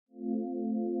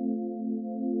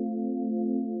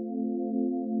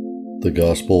The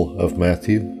Gospel of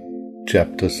Matthew,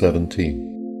 chapter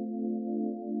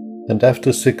 17. And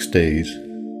after 6 days,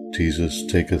 Jesus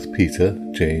taketh Peter,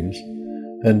 James,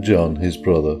 and John his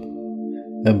brother,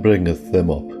 and bringeth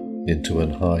them up into an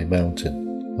high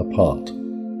mountain apart,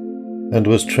 and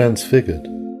was transfigured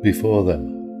before them.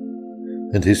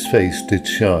 And his face did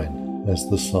shine as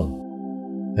the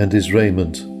sun, and his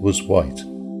raiment was white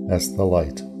as the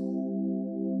light.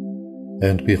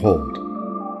 And behold,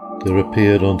 there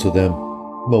appeared unto them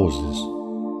Moses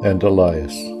and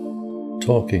Elias,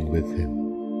 talking with him.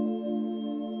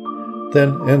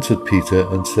 Then answered Peter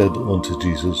and said unto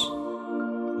Jesus,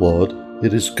 Lord,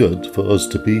 it is good for us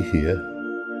to be here.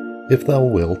 If thou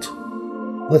wilt,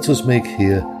 let us make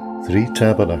here 3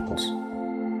 tabernacles,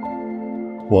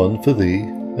 one for thee,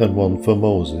 and one for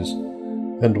Moses,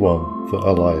 and one for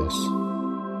Elias.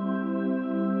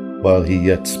 While he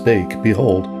yet spake,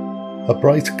 behold, a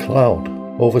bright cloud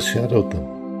overshadowed them.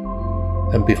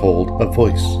 And behold, a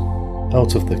voice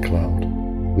out of the cloud,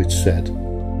 which said,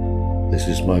 This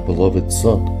is my beloved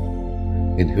Son,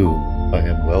 in whom I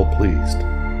am well pleased.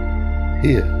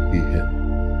 Hear ye him.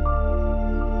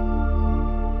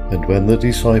 And when the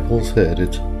disciples heard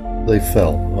it, they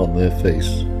fell on their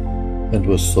face, and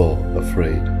were sore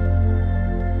afraid.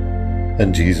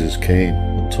 And Jesus came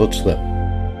and touched them,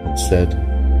 and said,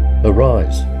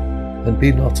 Arise, and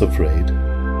be not afraid.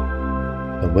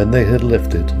 And when they had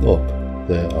lifted up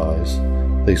their eyes,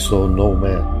 they saw no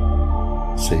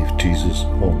man, save Jesus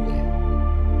only.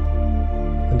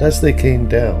 And as they came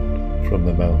down from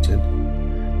the mountain,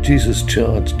 Jesus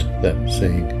charged them,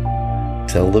 saying,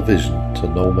 Tell the vision to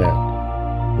no man,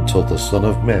 until the Son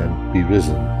of Man be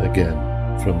risen again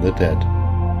from the dead.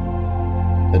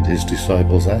 And his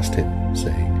disciples asked him,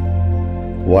 saying,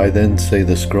 Why then say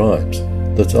the scribes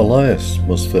that Elias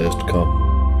must first come?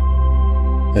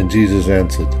 And Jesus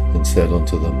answered and said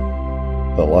unto them,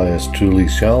 Elias truly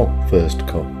shall first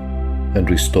come, and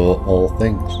restore all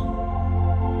things.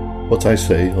 But I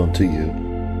say unto you,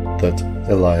 that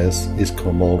Elias is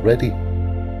come already,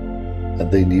 and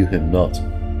they knew him not,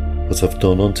 but have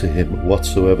done unto him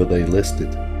whatsoever they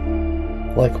listed.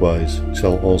 Likewise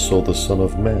shall also the Son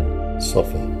of Man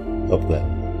suffer of them.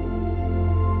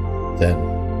 Then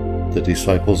the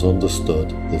disciples understood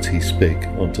that he spake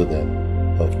unto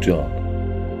them of John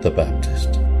the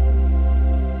Baptist.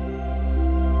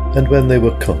 And when they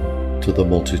were come to the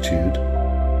multitude,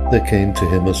 there came to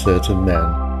him a certain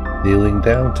man, kneeling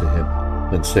down to him,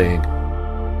 and saying,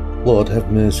 Lord,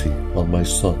 have mercy on my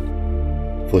son,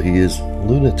 for he is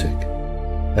lunatic,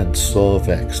 and sore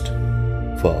vexed,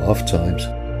 for ofttimes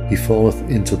he falleth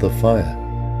into the fire,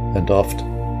 and oft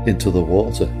into the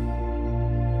water.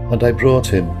 And I brought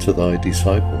him to thy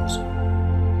disciples,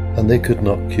 and they could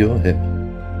not cure him.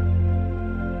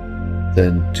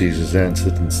 Then Jesus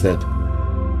answered and said,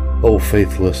 O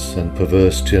faithless and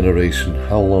perverse generation,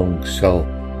 how long shall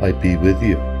I be with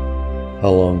you?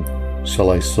 How long shall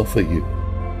I suffer you?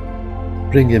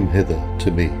 Bring him hither to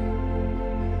me.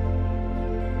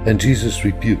 And Jesus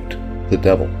rebuked the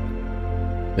devil,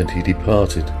 and he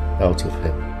departed out of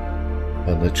him,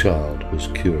 and the child was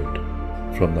cured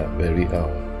from that very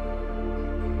hour.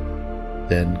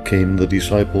 Then came the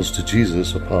disciples to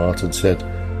Jesus apart and said,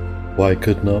 Why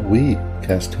could not we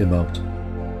cast him out?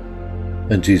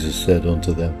 And Jesus said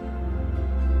unto them,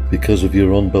 Because of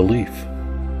your unbelief.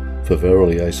 For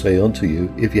verily I say unto you,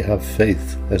 if ye have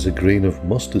faith as a grain of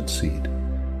mustard seed,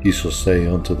 ye shall say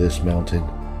unto this mountain,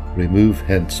 Remove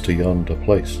hence to yonder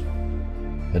place,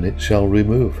 and it shall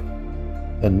remove,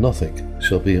 and nothing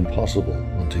shall be impossible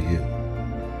unto you.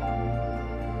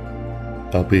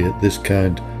 Howbeit this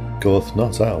kind goeth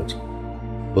not out,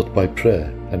 but by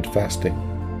prayer and fasting.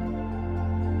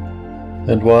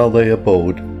 And while they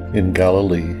abode in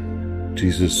Galilee,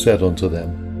 Jesus said unto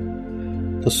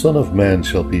them, The Son of Man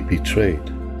shall be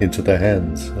betrayed into the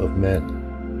hands of men,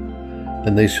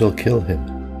 and they shall kill him,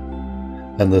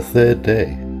 and the 3rd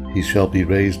day he shall be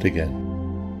raised again.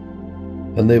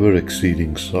 And they were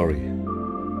exceeding sorry.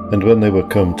 And when they were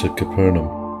come to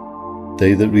Capernaum,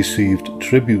 they that received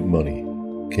tribute money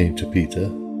came to Peter,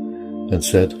 and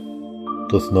said,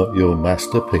 Doth not your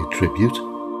master pay tribute?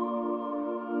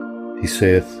 He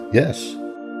saith, Yes.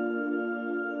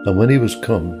 And when he was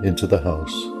come into the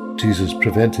house, Jesus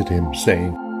prevented him,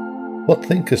 saying, What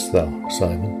thinkest thou,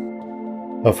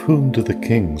 Simon? Of whom do the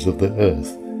kings of the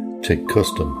earth take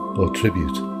custom or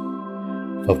tribute?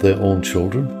 Of their own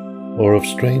children, or of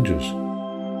strangers?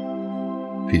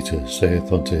 Peter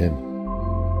saith unto him,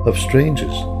 Of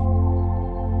strangers.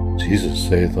 Jesus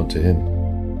saith unto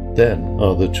him, Then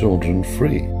are the children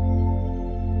free.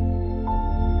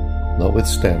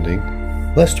 Notwithstanding,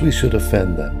 lest we should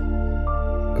offend them,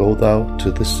 Go thou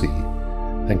to the sea,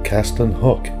 and cast an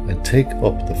hook, and take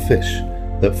up the fish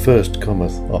that first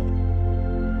cometh up.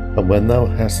 And when thou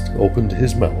hast opened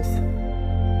his mouth,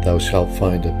 thou shalt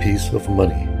find a piece of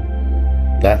money.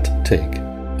 That take,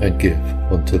 and give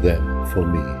unto them for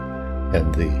me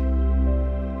and thee.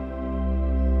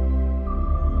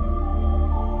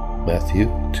 Matthew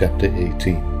chapter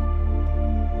 18.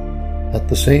 At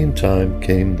the same time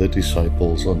came the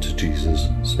disciples unto Jesus,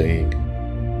 saying,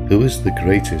 Who is the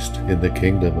greatest in the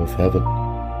kingdom of heaven?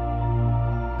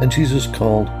 And Jesus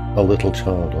called a little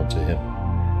child unto him,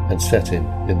 and set him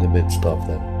in the midst of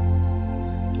them,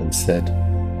 and said,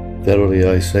 Verily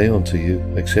I say unto you,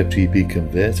 except ye be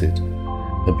converted,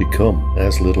 and become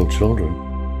as little children,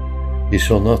 ye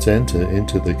shall not enter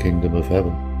into the kingdom of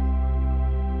heaven.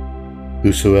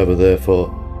 Whosoever therefore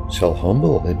shall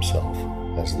humble himself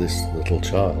as this little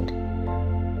child,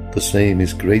 the same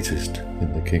is greatest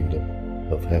in the kingdom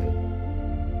of heaven.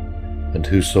 And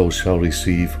whoso shall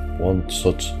receive one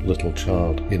such little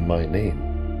child in my name,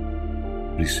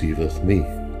 receiveth me.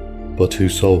 But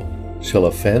whoso shall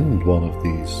offend one of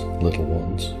these little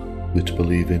ones which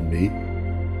believe in me,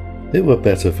 it were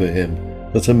better for him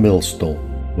that a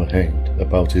millstone were hanged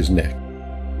about his neck,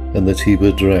 and that he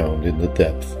were drowned in the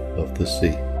depth of the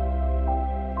sea.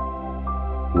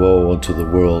 Woe unto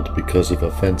the world because of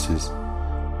offences,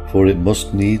 for it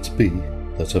must needs be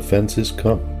that offences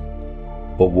come,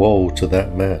 but woe to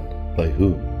that man by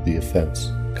whom the offence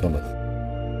cometh.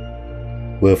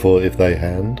 Wherefore if thy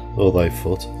hand or thy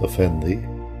foot offend thee,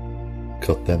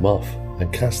 cut them off,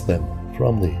 and cast them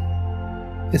from thee.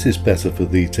 It is better for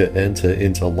thee to enter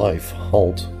into life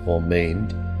halt or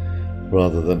maimed,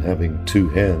 rather than having 2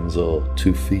 hands or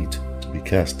 2 feet to be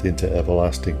cast into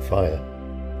everlasting fire.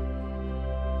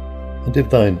 And if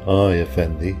thine eye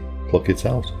offend thee, pluck it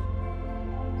out,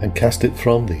 and cast it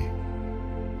from thee.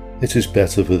 It is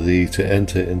better for thee to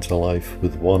enter into life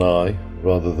with 1 eye,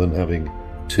 rather than having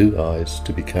 2 eyes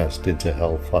to be cast into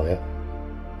hell fire.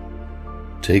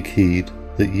 Take heed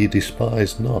that ye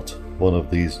despise not one of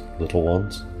these little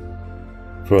ones.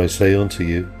 For I say unto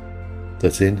you,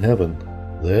 that in heaven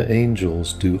their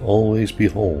angels do always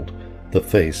behold the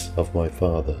face of my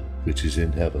Father which is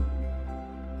in heaven.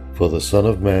 For the Son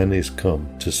of Man is come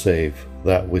to save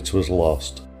that which was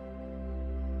lost.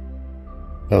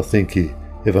 Now think ye,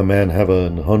 if a man have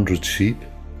 100 sheep,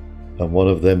 and one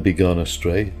of them be gone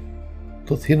astray,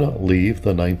 doth he not leave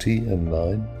the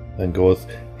 99, and goeth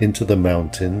into the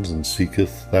mountains, and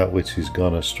seeketh that which is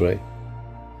gone astray?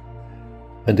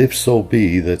 And if so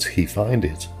be that he find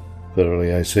it,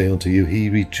 verily I say unto you, he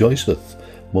rejoiceth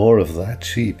more of that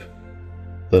sheep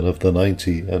than of the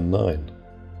 99,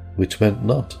 which went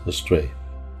not astray.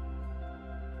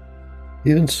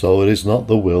 Even so it is not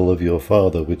the will of your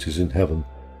Father which is in heaven,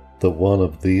 that one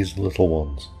of these little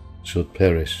ones should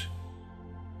perish.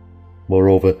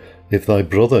 Moreover, if thy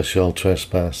brother shall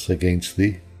trespass against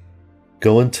thee,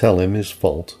 go and tell him his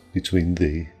fault between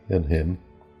thee and him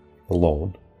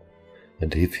alone.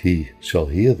 And if he shall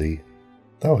hear thee,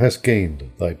 thou hast gained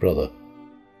thy brother.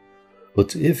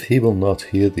 But if he will not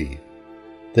hear thee,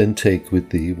 then take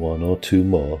with thee 1 or 2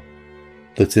 more,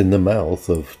 that in the mouth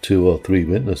of 2 or 3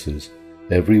 witnesses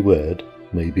every word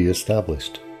may be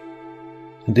established.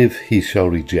 And if he shall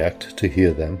reject to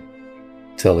hear them,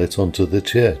 tell it unto the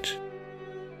church.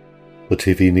 But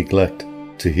if he neglect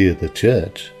to hear the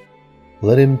church,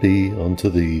 let him be unto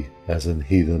thee as an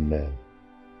heathen man,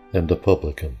 and a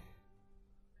publican.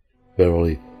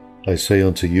 Verily, I say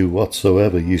unto you,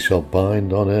 whatsoever ye shall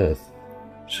bind on earth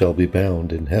shall be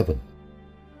bound in heaven,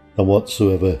 and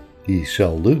whatsoever ye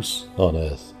shall loose on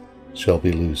earth shall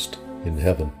be loosed in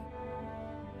heaven.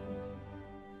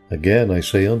 Again I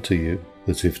say unto you,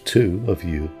 that if 2 of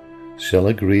you shall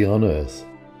agree on earth,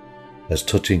 as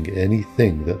touching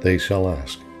anything that they shall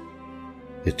ask,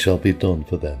 it shall be done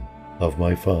for them of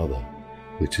my Father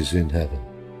which is in heaven.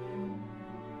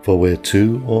 For where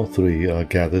 2 or 3 are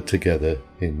gathered together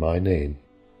in my name,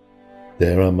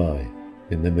 there am I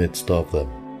in the midst of them.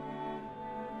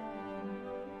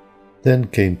 Then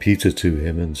came Peter to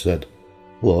him and said,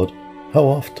 Lord, how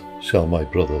oft shall my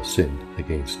brother sin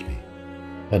against me,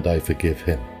 and I forgive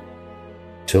him?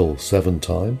 Till 7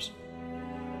 times?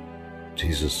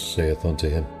 Jesus saith unto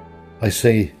him, I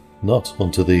say not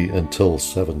unto thee until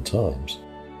 7 times,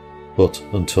 but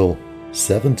until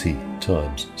 70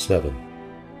 times 7.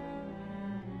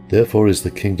 Therefore is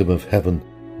the kingdom of heaven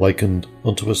likened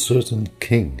unto a certain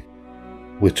king,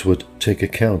 which would take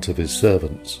account of his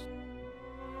servants.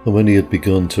 And when he had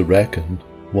begun to reckon,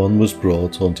 one was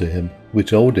brought unto him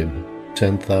which owed him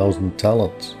 10,000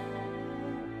 talents.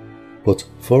 But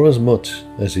forasmuch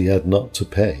as he had not to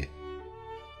pay,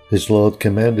 His Lord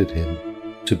commanded him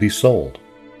to be sold,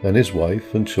 and his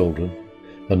wife and children,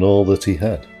 and all that he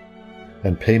had,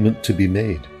 and payment to be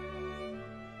made.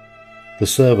 The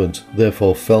servant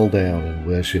therefore fell down and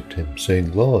worshipped him,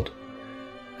 saying, Lord,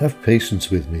 have patience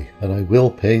with me, and I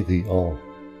will pay thee all.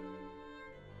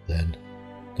 Then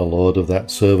the Lord of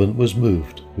that servant was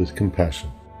moved with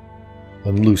compassion,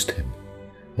 and loosed him,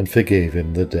 and forgave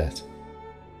him the debt.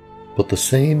 But the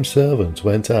same servant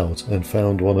went out and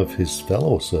found one of his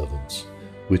fellow servants,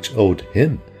 which owed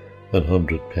him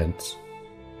 100 pence.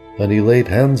 And he laid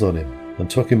hands on him, and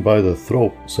took him by the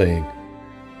throat, saying,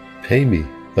 Pay me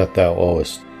that thou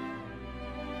owest.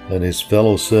 And his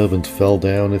fellow servant fell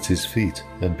down at his feet,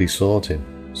 and besought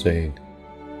him, saying,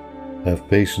 Have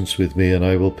patience with me, and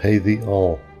I will pay thee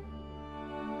all.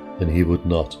 And he would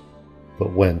not,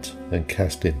 but went and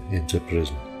cast him into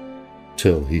prison,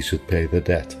 till he should pay the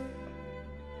debt.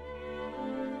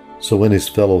 So when his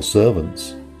fellow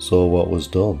servants saw what was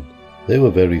done, they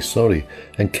were very sorry,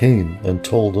 and came and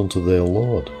told unto their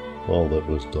Lord all that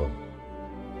was done.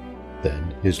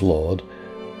 Then his Lord,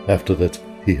 after that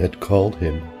he had called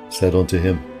him, said unto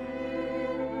him,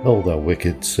 O thou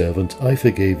wicked servant, I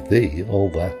forgave thee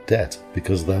all that debt,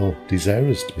 because thou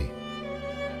desirest me.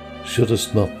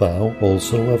 Shouldest not thou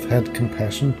also have had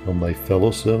compassion on thy fellow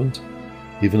servant,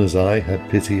 even as I had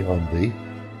pity on thee?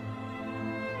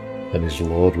 And his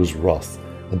Lord was wroth,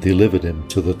 and delivered him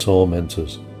to the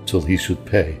tormentors, till he should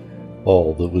pay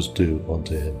all that was due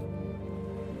unto him.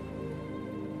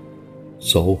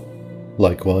 So,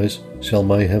 likewise, shall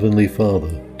my heavenly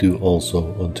Father do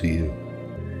also unto you,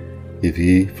 if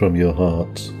ye from your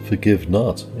hearts forgive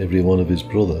not every one of his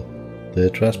brother their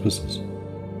trespasses.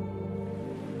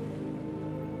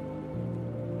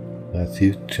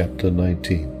 Matthew chapter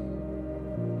 19.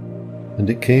 And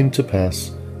it came to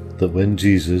pass that when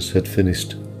Jesus had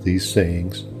finished these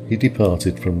sayings, he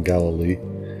departed from Galilee,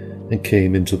 and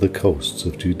came into the coasts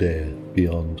of Judea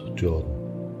beyond Jordan.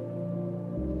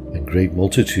 And great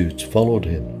multitudes followed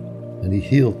him, and he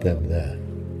healed them there.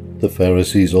 The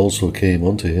Pharisees also came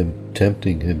unto him,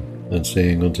 tempting him, and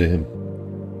saying unto him,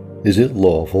 Is it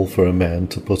lawful for a man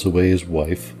to put away his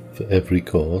wife for every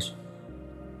cause?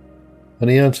 And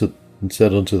he answered and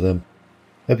said unto them,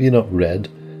 Have ye not read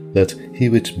that he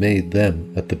which made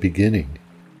them at the beginning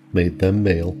made them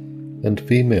male and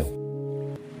female?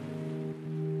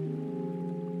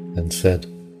 And said,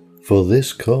 For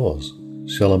this cause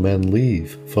shall a man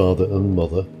leave father and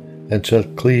mother, and shall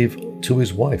cleave to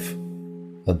his wife,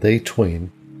 and they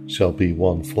twain shall be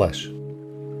one flesh.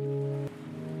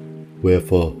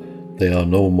 Wherefore they are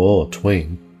no more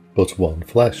twain, but one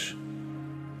flesh.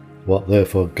 What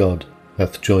therefore God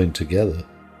hath joined together,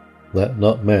 let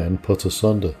not man put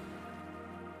asunder.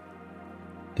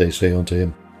 They say unto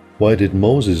him, Why did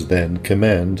Moses then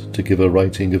command to give a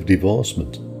writing of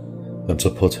divorcement, and to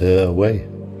put her away?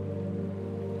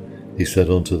 He said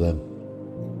unto them,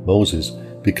 Moses,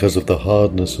 because of the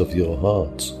hardness of your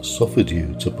hearts, suffered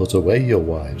you to put away your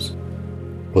wives.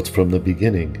 But from the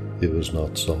beginning it was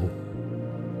not so.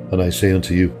 And I say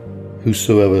unto you,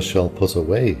 Whosoever shall put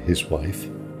away his wife,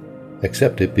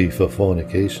 except it be for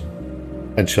fornication,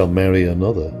 and shall marry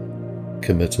another,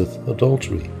 committeth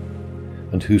adultery.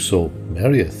 And whoso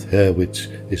marrieth her which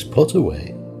is put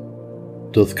away,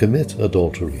 doth commit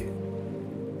adultery.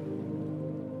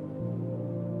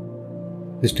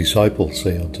 His disciples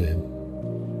say unto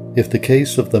him, If the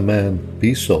case of the man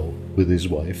be so with his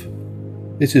wife,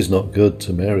 it is not good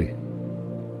to marry.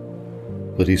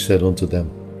 But he said unto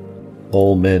them,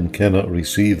 All men cannot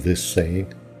receive this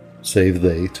saying, save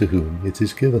they to whom it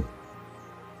is given.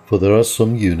 For there are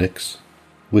some eunuchs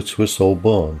which were so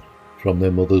born from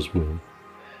their mother's womb,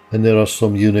 and there are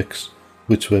some eunuchs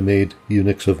which were made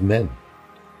eunuchs of men,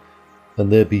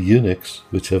 and there be eunuchs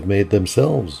which have made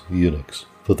themselves eunuchs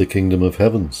for the kingdom of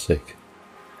heaven's sake.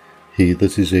 He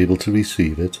that is able to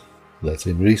receive it, let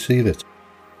him receive it.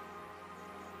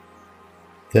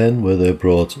 Then were there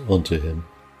brought unto him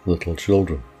little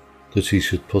children, that he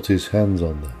should put his hands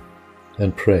on them,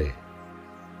 and pray.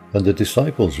 And the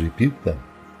disciples rebuked them.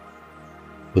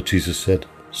 But Jesus said,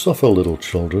 Suffer little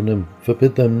children, and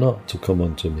forbid them not to come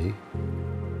unto me,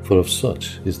 for of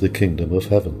such is the kingdom of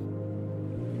heaven.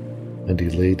 And he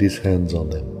laid his hands on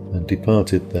them, and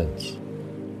departed thence.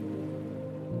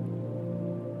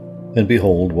 And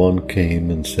behold, one came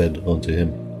and said unto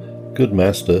him, Good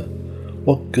Master,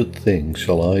 what good thing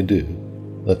shall I do,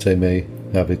 that I may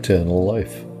have eternal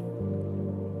life?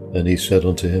 And he said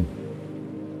unto him,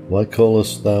 Why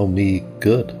callest thou me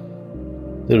good?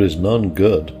 There is none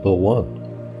good but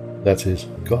one, that is,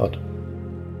 God.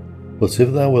 But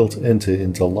if thou wilt enter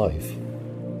into life,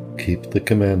 keep the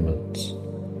commandments.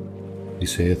 He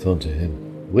saith unto him,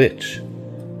 Which?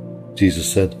 Jesus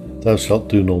said, Thou shalt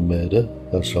do no murder,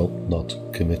 thou shalt not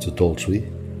commit adultery,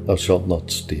 thou shalt not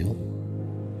steal,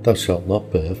 thou shalt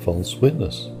not bear false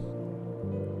witness.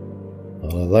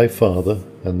 Honour thy father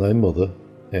and thy mother,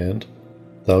 and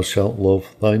thou shalt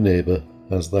love thy neighbour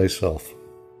as thyself.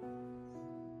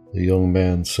 The young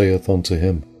man saith unto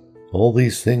him, All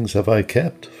these things have I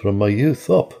kept from my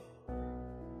youth up.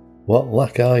 What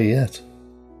lack I yet?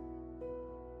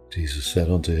 Jesus said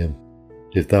unto him,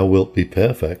 If thou wilt be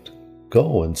perfect,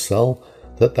 go and sell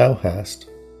that thou hast,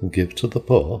 and give to the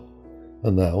poor,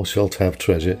 and thou shalt have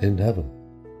treasure in heaven.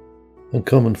 And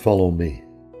come and follow me.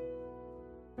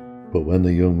 But when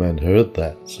the young man heard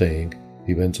that saying,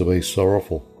 he went away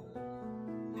sorrowful,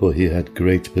 for he had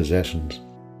great possessions.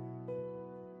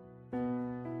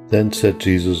 Then said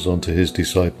Jesus unto his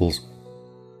disciples,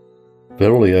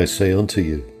 Verily I say unto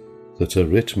you, that a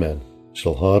rich man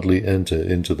shall hardly enter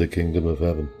into the kingdom of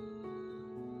heaven.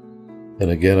 And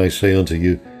again I say unto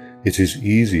you, it is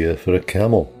easier for a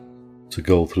camel to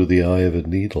go through the eye of a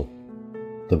needle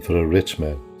than for a rich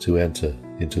man to enter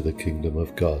into the kingdom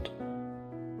of God.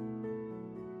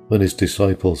 When his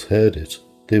disciples heard it,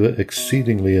 they were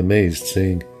exceedingly amazed,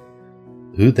 saying,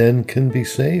 Who then can be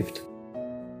saved?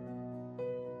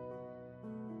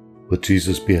 But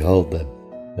Jesus beheld them,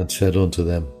 and said unto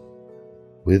them,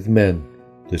 With men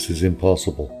this is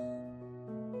impossible,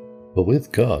 but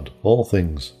with God all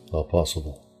things are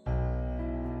possible.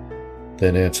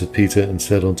 Then answered Peter and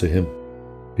said unto him,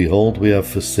 Behold, we have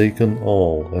forsaken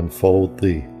all and followed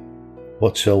thee.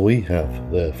 What shall we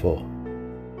have therefore?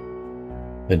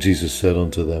 And Jesus said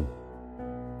unto them,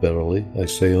 Verily I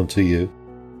say unto you,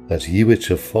 that ye which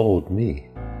have followed me,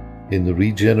 in the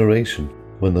regeneration,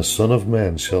 when the Son of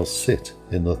Man shall sit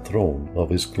in the throne of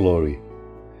his glory,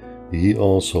 ye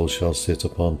also shall sit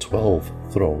upon 12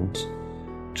 thrones,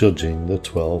 judging the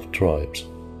 12 tribes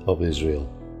of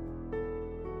Israel.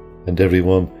 And every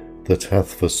one that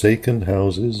hath forsaken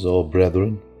houses, or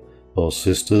brethren, or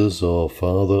sisters, or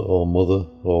father, or mother,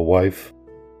 or wife,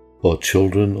 or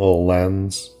children, or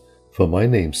lands, for my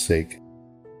name's sake,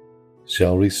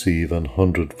 shall receive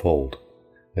 100-fold,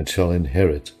 and shall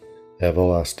inherit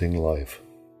everlasting life.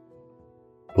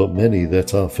 But many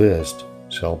that are first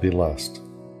shall be last,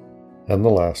 and the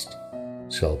last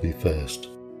shall be first.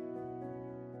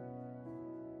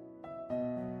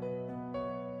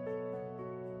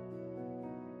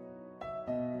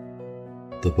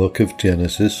 The Book of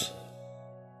Genesis,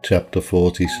 chapter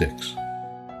 46.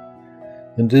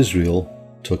 And Israel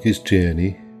took his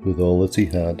journey with all that he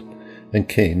had, and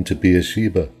came to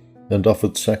Beersheba, and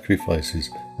offered sacrifices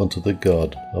unto the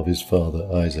God of his father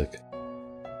Isaac.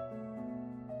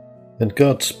 And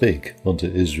God spake unto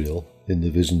Israel in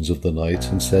the visions of the night,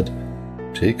 and said,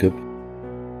 Jacob,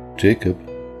 Jacob.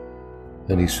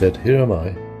 And he said, Here am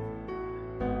I.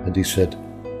 And he said,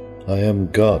 I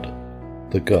am God,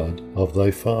 the God of thy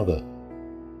father.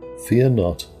 Fear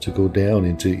not to go down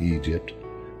into Egypt,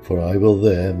 for I will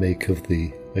there make of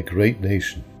thee a great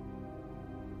nation.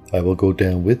 I will go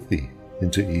down with thee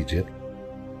into Egypt,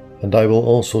 and I will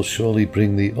also surely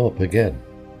bring thee up again.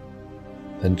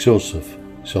 And Joseph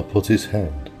shall put his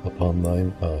hand upon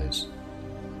thine eyes.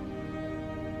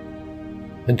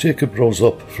 And Jacob rose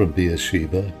up from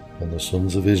Beersheba, and the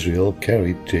sons of Israel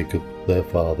carried Jacob their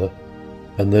father,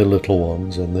 and their little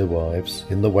ones and their wives,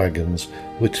 in the wagons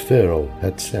which Pharaoh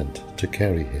had sent to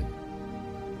carry him.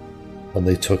 And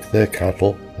they took their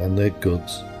cattle and their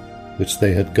goods, which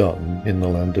they had gotten in the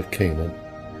land of Canaan,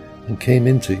 and came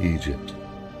into Egypt,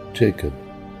 Jacob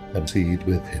and seed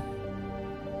with him.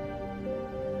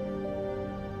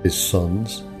 His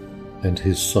sons and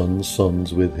his sons'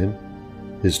 sons with him,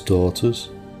 his daughters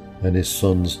and his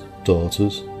sons'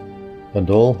 daughters, and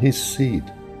all his seed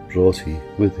brought he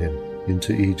with him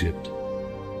into Egypt.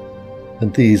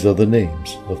 And these are the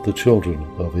names of the children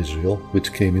of Israel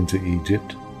which came into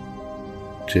Egypt: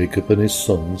 Jacob and his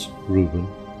sons, Reuben,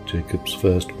 Jacob's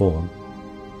firstborn.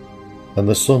 And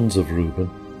the sons of Reuben,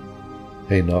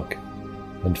 Hanoch,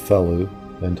 and Phalu,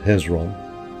 and Hezron,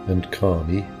 and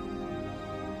Carmi.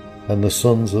 And the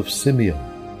sons of Simeon,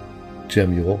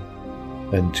 Jemuel,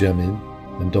 and Jemin,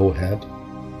 and Ohad,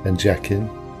 and Jachin,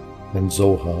 and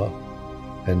Zohar,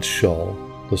 and Shaul,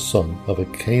 the son of a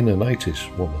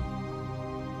Canaanitish woman.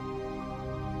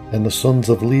 And the sons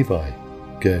of Levi,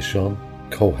 Gershon,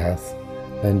 Kohath,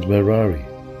 and Merari.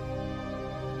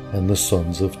 And the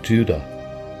sons of Judah,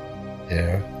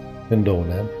 and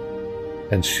Onan,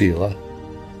 and Shelah,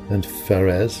 and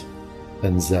Pharez,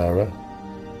 and Zara.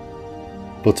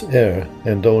 But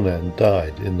and Onan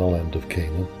died in the land of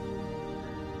Canaan.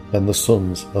 And the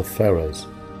sons of Pharez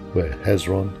were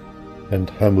Hezron, and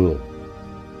Hamul.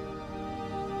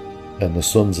 And the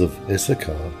sons of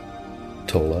Issachar,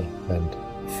 Tola and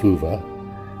Phuvah,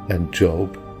 and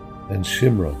Job, and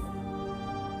Shimron.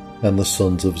 And the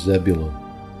sons of Zebulun,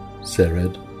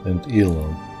 Sered, and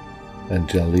Elon, and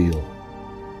Jaleel.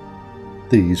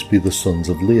 These be the sons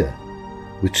of Leah,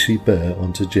 which she bare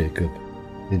unto Jacob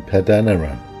in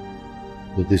Padanaram,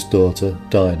 with his daughter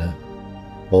Dinah.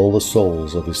 All the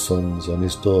souls of his sons and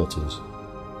his daughters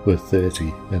were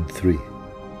 33.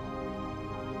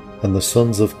 And the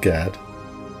sons of Gad,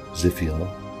 Ziphion,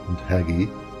 and Haggi,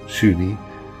 Shuni,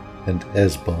 and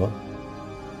Esbon,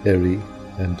 Eri,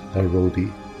 and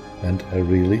Arodi, and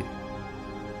Areli.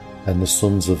 And the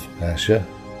sons of Asher,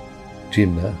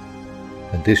 Jimnah,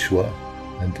 and Ishwa,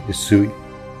 and Isui,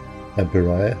 and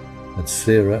Beriah, and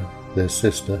Sarah their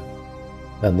sister.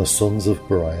 And the sons of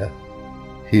Beriah,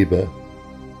 Heber,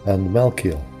 and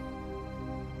Malchiel.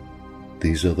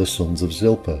 These are the sons of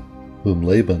Zilpah, whom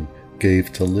Laban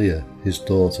gave to Leah his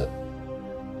daughter.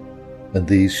 And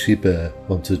these she bare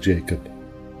unto Jacob,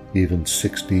 even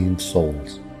 16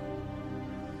 souls.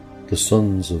 The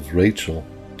sons of Rachel,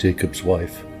 Jacob's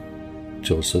wife,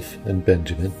 Joseph and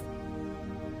Benjamin.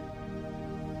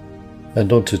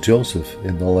 And unto Joseph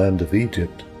in the land of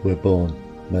Egypt were born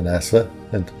Manasseh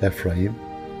and Ephraim,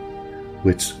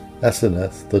 which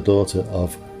Asenath the daughter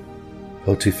of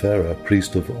Potipherah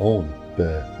priest of On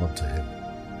bare unto him.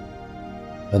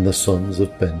 And the sons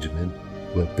of Benjamin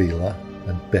were Bela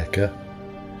and Becher,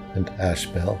 and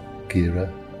Ashbel,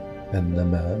 Gera, and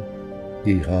Naaman,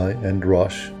 Ehi and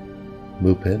Rosh,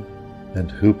 Mupim,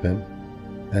 and Hupim,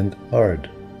 and Ard.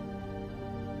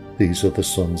 These are the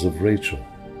sons of Rachel,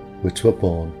 which were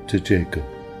born to Jacob.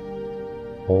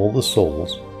 All the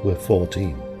souls were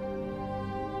 14.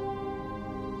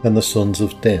 And the sons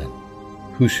of Dan,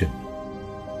 Hushim.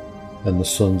 And the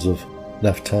sons of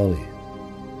Naphtali,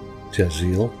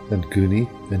 Jaziel, and Guni,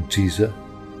 and Jezer,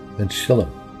 and Shillem.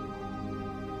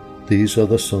 These are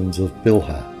the sons of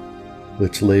Bilhah,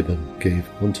 which Laban gave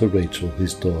unto Rachel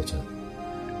his daughter,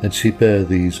 and she bare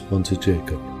these unto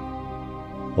Jacob.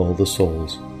 All the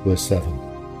souls were 7.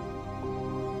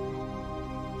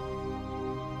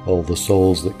 All the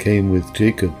souls that came with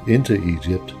Jacob into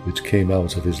Egypt, which came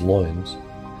out of his loins,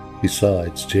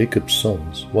 besides Jacob's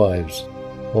sons' wives,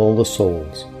 all the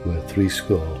souls were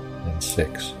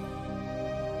 66.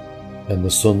 And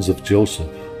the sons of Joseph,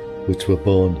 which were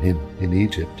born him in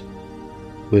Egypt,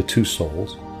 were 2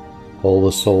 souls. All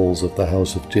the souls of the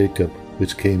house of Jacob,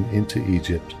 which came into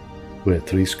Egypt, were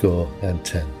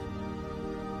 70.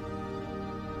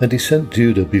 And he sent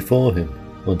Judah before him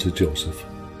unto Joseph,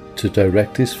 to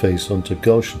direct his face unto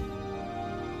Goshen.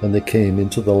 And they came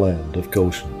into the land of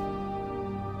Goshen.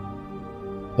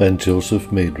 And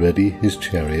Joseph made ready his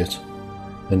chariot,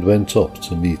 and went up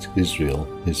to meet Israel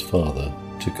his father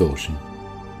to Goshen,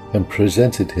 and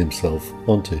presented himself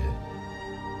unto him.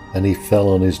 And he fell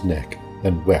on his neck,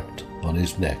 and wept on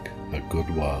his neck a good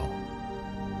while.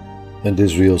 And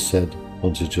Israel said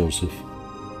unto Joseph,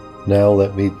 Now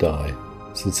let me die,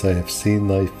 since I have seen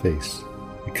thy face,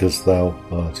 because thou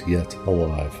art yet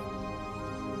alive.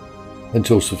 And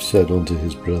Joseph said unto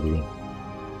his brethren,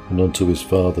 and unto his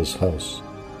father's house,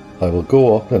 I will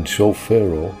go up and show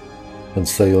Pharaoh, and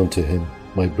say unto him,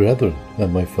 My brethren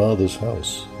and my father's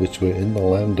house, which were in the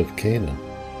land of Canaan,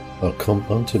 are come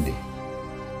unto me.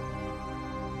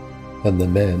 And the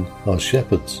men are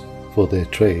shepherds, for their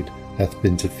trade hath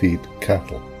been to feed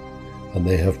cattle, and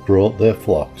they have brought their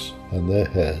flocks and their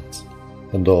herds,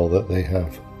 and all that they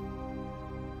have.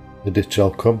 And it shall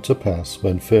come to pass,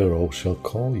 when Pharaoh shall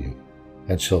call you,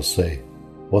 and shall say,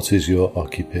 What is your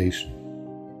occupation?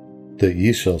 That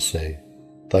ye shall say,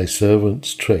 Thy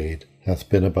servant's trade hath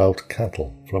been about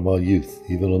cattle from our youth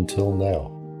even until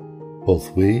now, both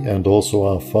we and also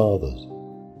our fathers,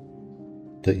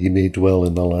 that ye may dwell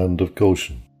in the land of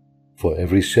Goshen, for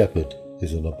every shepherd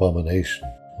is an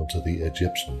abomination unto the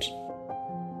Egyptians.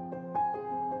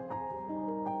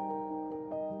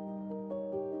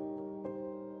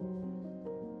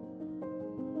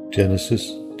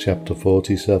 Genesis chapter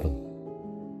 47.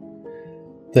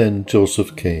 Then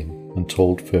Joseph came and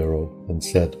told Pharaoh, and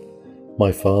said,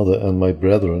 My father and my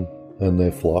brethren, and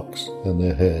their flocks, and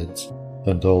their herds,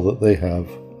 and all that they have,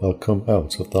 are come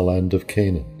out of the land of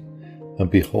Canaan,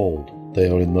 and behold, they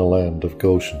are in the land of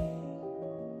Goshen.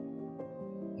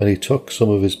 And he took some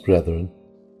of his brethren,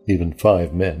 even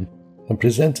 5 men, and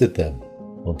presented them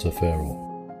unto Pharaoh.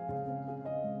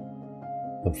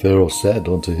 And Pharaoh said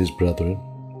unto his brethren,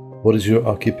 What is your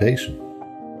occupation?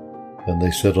 And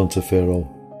they said unto Pharaoh,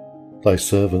 Thy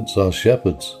servants are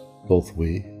shepherds, both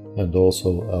we, and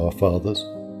also our fathers.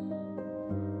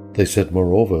 They said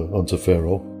moreover unto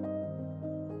Pharaoh,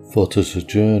 For to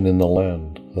sojourn in the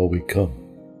land are we come,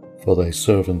 for thy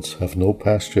servants have no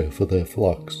pasture for their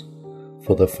flocks,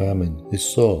 for the famine is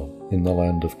sore in the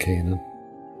land of Canaan.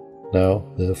 Now,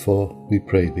 therefore, we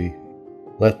pray thee,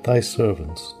 let thy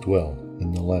servants dwell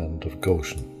in the land of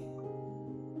Goshen.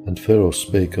 And Pharaoh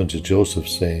spake unto Joseph,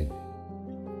 saying,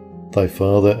 Thy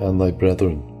father and thy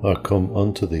brethren are come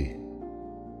unto thee.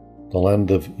 The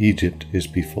land of Egypt is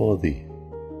before thee.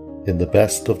 In the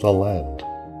best of the land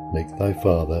make thy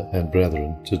father and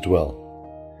brethren to dwell.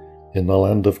 In the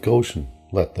land of Goshen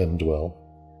let them dwell.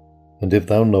 And if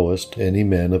thou knowest any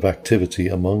men of activity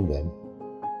among them,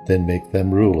 then make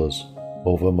them rulers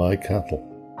over my cattle.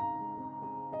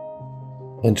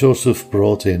 And Joseph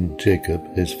brought in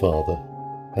Jacob his father,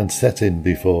 and set him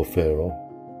before Pharaoh.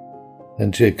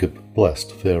 And Jacob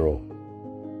blessed Pharaoh.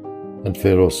 And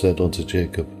Pharaoh said unto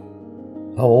Jacob,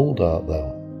 How old art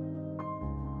thou?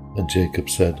 And Jacob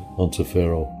said unto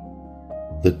Pharaoh,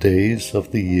 The days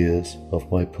of the years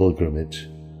of my pilgrimage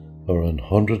are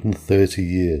 130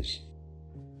 years.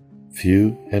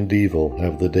 Few and evil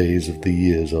have the days of the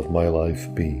years of my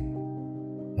life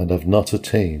been, and have not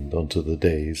attained unto the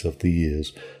days of the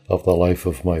years of the life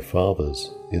of my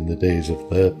fathers in the days of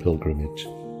their pilgrimage.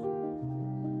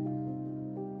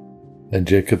 And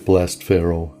Jacob blessed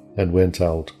Pharaoh, and went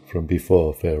out from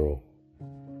before Pharaoh.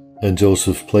 And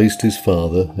Joseph placed his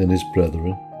father and his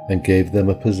brethren, and gave them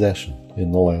a possession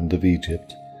in the land of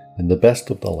Egypt, in the best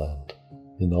of the land,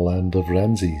 in the land of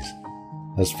Ramses,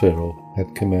 as Pharaoh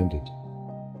had commanded.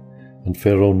 And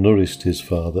Pharaoh nourished his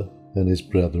father and his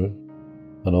brethren,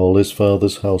 and all his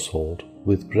father's household,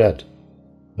 with bread,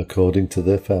 according to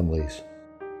their families.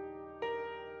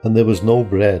 And there was no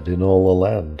bread in all the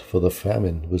land, for the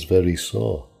famine was very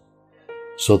sore,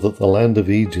 so that the land of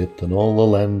Egypt and all the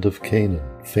land of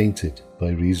Canaan fainted by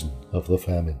reason of the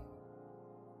famine.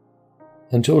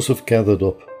 And Joseph gathered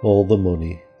up all the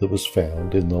money that was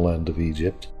found in the land of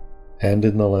Egypt and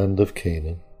in the land of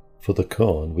Canaan for the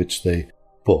corn which they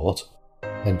bought,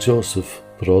 and Joseph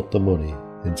brought the money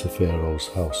into Pharaoh's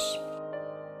house.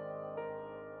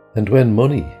 And when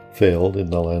money failed in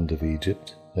the land of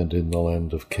Egypt and in the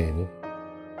land of Canaan,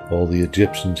 all the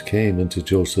Egyptians came unto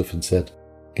Joseph and said,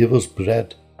 Give us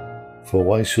bread, for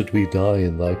why should we die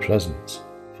in thy presence?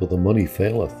 For the money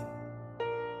faileth.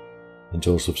 And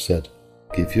Joseph said,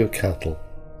 Give your cattle,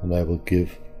 and I will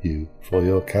give you for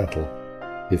your cattle,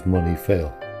 if money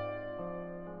fail.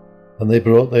 And they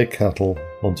brought their cattle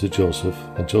unto Joseph,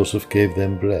 and Joseph gave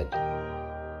them bread,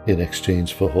 in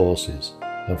exchange for horses,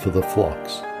 and for the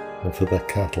flocks, and for the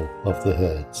cattle of the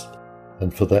herds,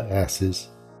 and for their asses,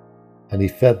 and he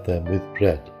fed them with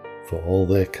bread for all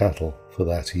their cattle for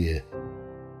that year.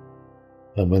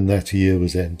 And when that year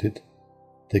was ended,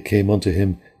 they came unto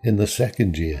him in the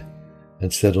second year,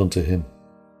 and said unto him,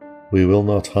 We will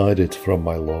not hide it from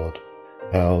my lord,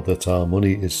 how that our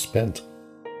money is spent.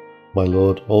 My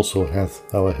lord also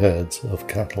hath our herds of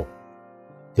cattle.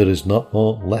 There is not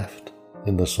aught left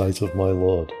in the sight of my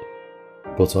lord,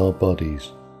 but our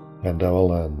bodies and our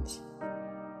lands.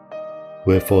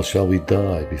 Wherefore shall we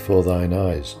die before thine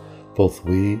eyes, both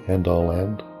we and our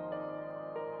land?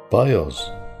 Buy us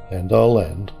and our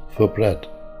land for bread,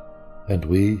 and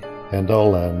we and our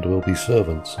land will be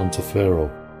servants unto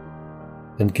Pharaoh,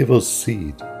 and give us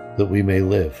seed, that we may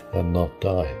live and not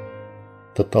die,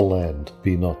 that the land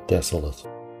be not desolate.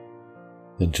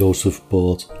 And Joseph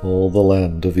bought all the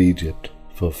land of Egypt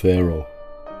for Pharaoh,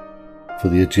 for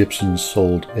the Egyptians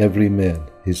sold every man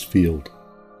his field,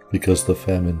 because the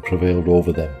famine prevailed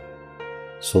over them.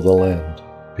 So the land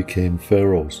became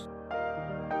Pharaoh's.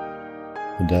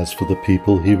 And as for the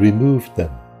people, he removed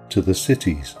them to the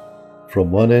cities,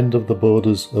 from one end of the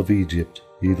borders of Egypt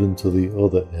even to the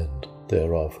other end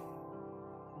thereof.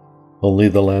 Only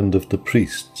the land of the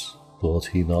priests bought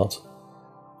he not,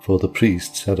 for the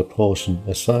priests had a portion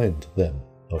assigned them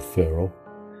of Pharaoh,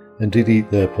 and did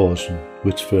eat their portion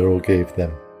which Pharaoh gave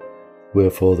them,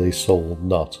 wherefore they sold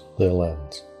not their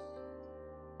lands.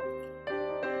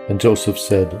 And Joseph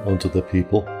said unto the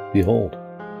people, Behold,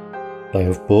 I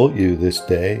have bought you this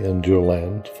day and your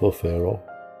land for Pharaoh.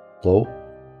 Lo,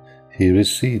 here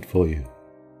is seed for you,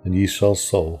 and ye shall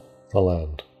sow the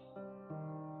land.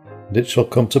 And it shall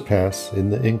come to pass in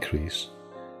the increase,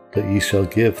 that ye shall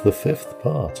give the 5th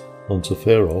part unto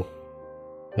Pharaoh,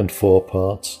 and 4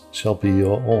 parts shall be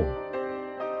your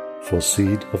own, for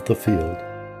seed of the field,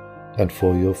 and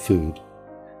for your food,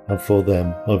 and for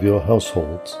them of your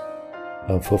households,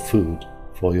 and for food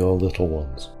for your little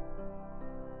ones.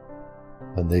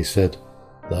 And they said,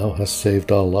 Thou hast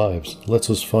saved our lives. Let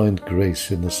us find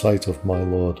grace in the sight of my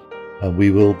lord, and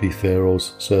we will be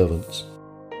Pharaoh's servants."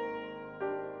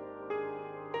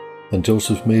 And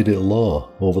Joseph made it law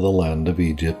over the land of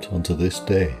Egypt unto this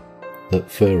day,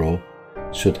 that Pharaoh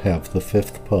should have the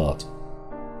 5th part,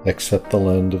 except the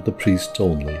land of the priests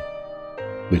only,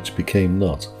 which became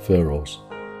not Pharaoh's.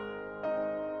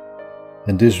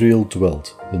 And Israel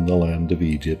dwelt in the land of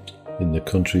Egypt, in the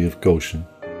country of Goshen,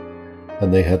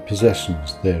 and they had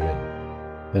possessions therein,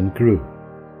 and grew,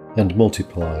 and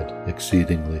multiplied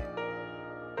exceedingly.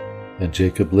 And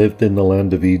Jacob lived in the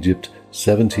land of Egypt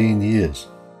 17 years,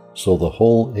 so the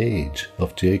whole age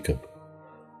of Jacob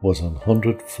was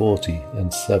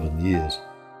 147 years.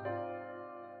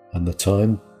 And the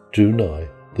time drew nigh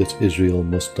that Israel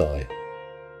must die.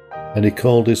 And he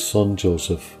called his son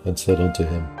Joseph, and said unto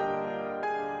him,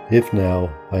 If now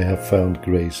I have found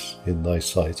grace in thy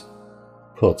sight,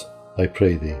 put, I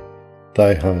pray thee,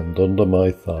 thy hand under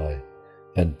my thigh,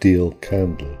 and deal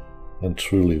kindly and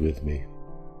truly with me.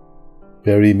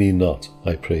 Bury me not,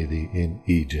 I pray thee, in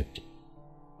Egypt.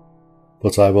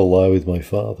 But I will lie with my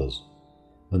fathers,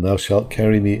 and thou shalt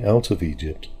carry me out of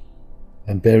Egypt,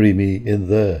 and bury me in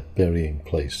their burying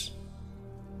place.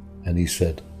 And he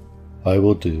said, I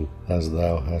will do as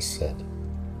thou hast said.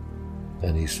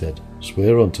 And he said,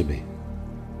 Swear unto me.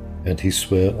 And he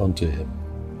sware unto him.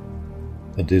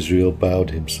 And Israel bowed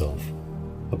himself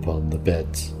upon the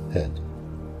bed's head.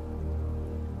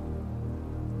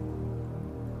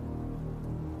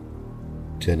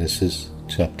 Genesis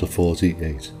chapter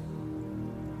 48.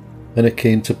 And it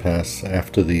came to pass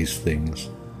after these things,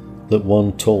 that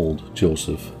one told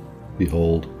Joseph,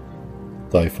 Behold,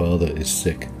 thy father is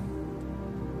sick.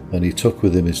 And he took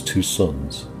with him his 2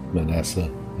 sons, Manasseh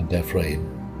and Ephraim.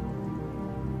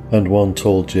 And one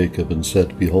told Jacob, and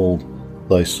said, Behold,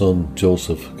 thy son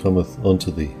Joseph cometh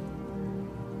unto thee.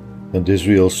 And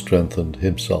Israel strengthened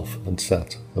himself, and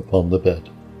sat upon the bed.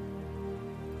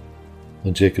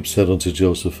 And Jacob said unto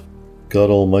Joseph, God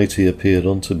Almighty appeared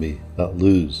unto me at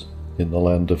Luz in the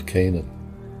land of Canaan,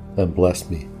 and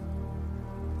blessed me,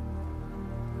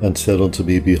 and said unto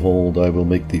me, Behold, I will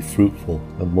make thee fruitful,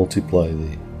 and multiply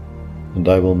thee, and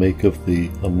I will make of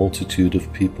thee a multitude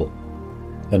of people,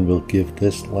 and will give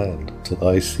this land to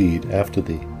thy seed after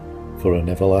thee for an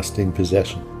everlasting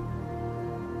possession.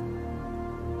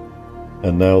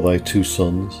 And now thy 2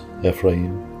 sons,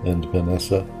 Ephraim and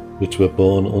Manasseh, which were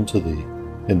born unto thee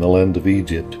in the land of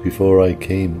Egypt before I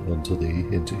came unto thee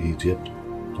into Egypt,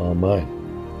 are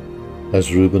mine.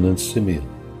 As Reuben and Simeon,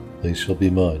 they shall be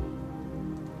mine.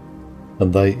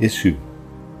 And thy issue,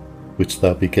 which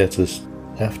thou begettest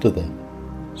after them,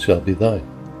 shall be thine,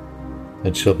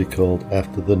 and shall be called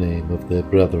after the name of their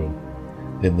brethren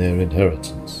in their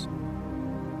inheritance.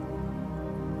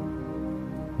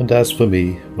 And as for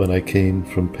me, when I came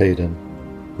from Padan,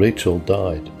 Rachel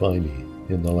died by me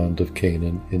in the land of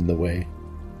Canaan in the way,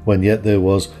 when yet there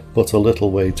was but a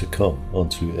little way to come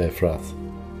unto Ephrath.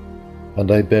 And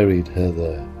I buried her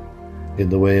there, in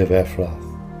the way of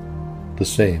Ephrath. The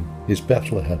same is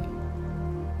Bethlehem.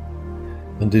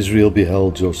 And Israel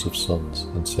beheld Joseph's sons,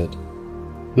 and said,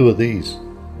 Who are these?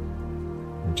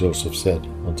 And Joseph said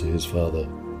unto his father,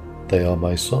 They are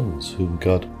my sons, whom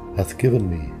God hath given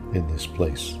me in this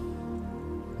place.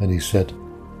 And he said,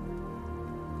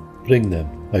 Bring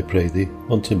them, I pray thee,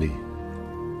 unto me,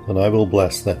 and I will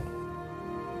bless them.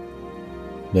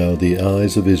 Now the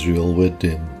eyes of Israel were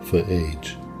dim for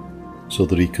age, so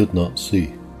that he could not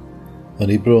see. And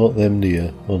he brought them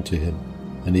near unto him,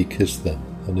 and he kissed them,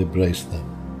 and embraced them.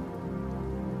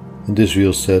 And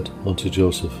Israel said unto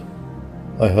Joseph,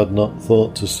 I had not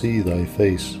thought to see thy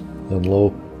face, and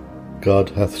lo, God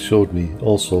hath showed me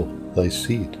also thy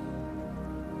seed.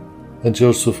 And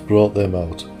Joseph brought them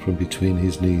out from between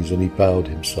his knees, and he bowed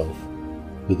himself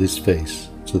with his face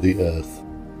to the earth.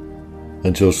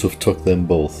 And Joseph took them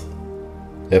both,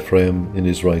 Ephraim in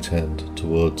his right hand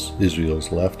towards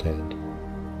Israel's left hand,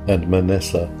 and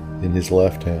Manasseh in his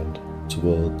left hand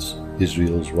towards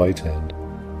Israel's right hand,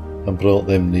 and brought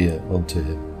them near unto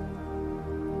him.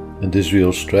 And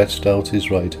Israel stretched out his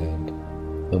right hand,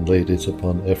 and laid it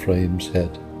upon Ephraim's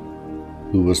head,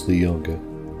 who was the younger,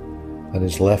 and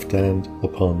his left hand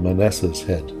upon Manasseh's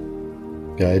head,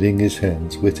 guiding his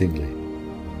hands wittingly,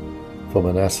 for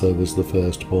Manasseh was the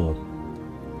firstborn.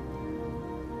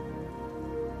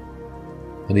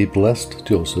 And he blessed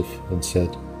Joseph, and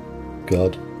said,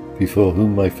 God, before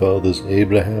whom my fathers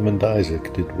Abraham and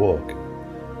Isaac did walk,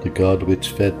 the God which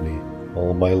fed me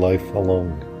all my life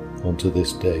along unto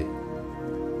this day,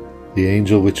 the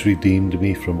angel which redeemed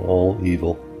me from all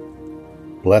evil,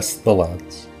 bless the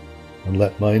lads, and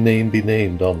let my name be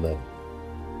named on them,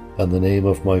 and the name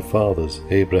of my fathers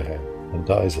Abraham and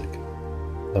Isaac,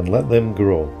 and let them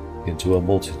grow into a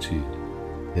multitude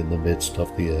in the midst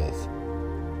of the earth.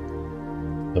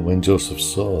 And when Joseph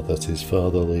saw that his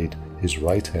father laid his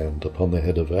right hand upon the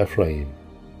head of Ephraim,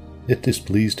 it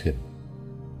displeased him,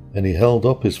 and he held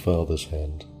up his father's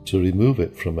hand to remove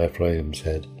it from Ephraim's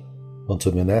head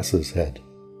unto Manasseh's head.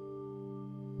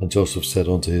 And Joseph said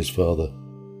unto his father,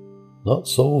 Not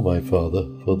so, my father,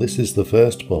 for this is the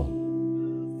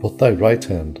firstborn. Put thy right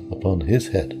hand upon his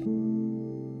head.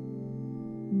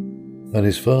 And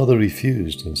his father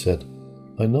refused and said,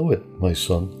 I know it, my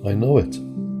son, I know it.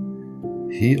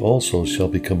 He also shall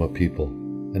become a people,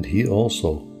 and he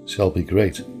also shall be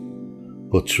great.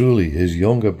 But truly his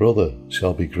younger brother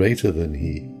shall be greater than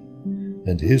he,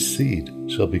 and his seed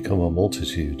shall become a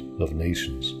multitude of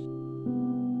nations.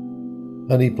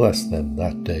 And he blessed them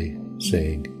that day,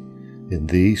 saying, In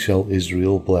thee shall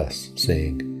Israel bless,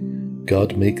 saying,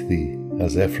 God make thee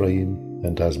as Ephraim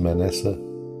and as Manasseh.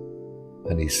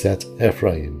 And he set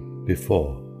Ephraim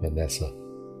before Manasseh.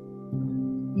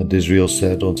 And Israel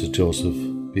said unto Joseph,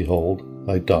 Behold,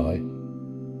 I die,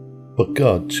 but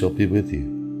God shall be with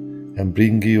you, and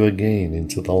bring you again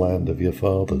into the land of your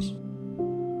fathers.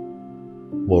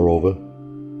 Moreover,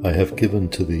 I have given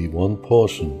to thee one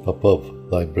portion above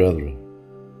thy brethren,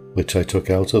 which I took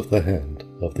out of the hand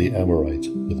of the Amorite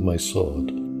with my sword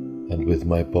and with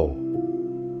my bow.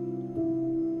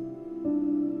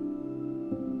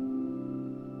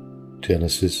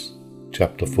 Genesis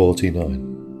chapter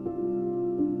 49.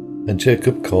 And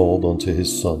Jacob called unto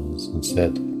his sons, and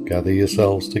said, Gather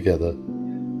yourselves together,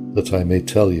 that I may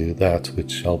tell you that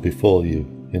which shall befall you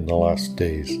in the last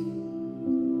days.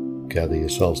 Gather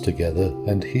yourselves together,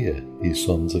 and hear, ye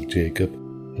sons of Jacob,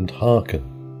 and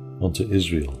hearken unto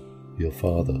Israel your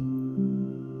father.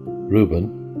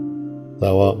 Reuben,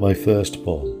 thou art my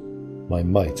firstborn, my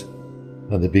might,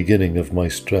 and the beginning of my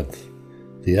strength,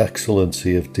 the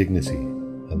excellency of dignity,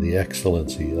 and the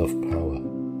excellency of power.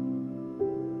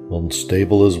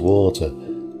 Unstable as water,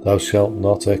 thou shalt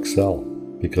not excel,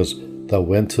 because thou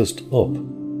wentest up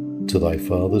to thy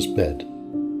father's bed,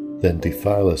 then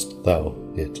defilest thou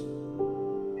it.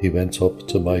 He went up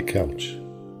to my couch.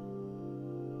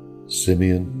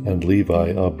 Simeon and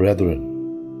Levi are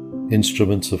brethren,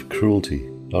 instruments of cruelty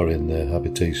are in their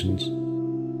habitations.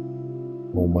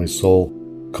 O my soul,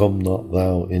 come not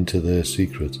thou into their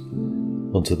secret,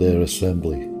 unto their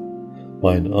assembly.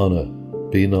 Mine honour,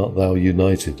 be not thou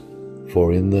united,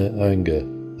 for in their anger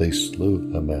they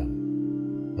slew a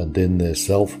man, and in their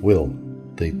self-will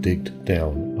they digged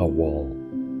down a wall.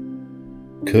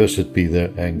 Cursed be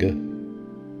their anger,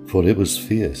 for it was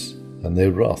fierce, and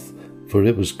their wrath, for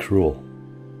it was cruel.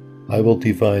 I will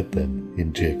divide them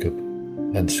in Jacob,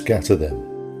 and scatter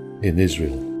them in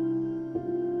Israel.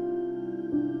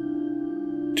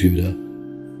 Judah,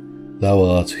 thou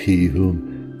art he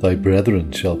whom thy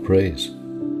brethren shall praise.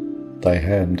 Thy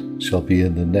hand shall be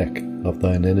in the neck of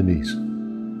thine enemies.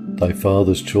 Thy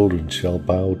father's children shall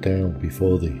bow down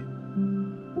before thee.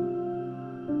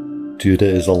 Judah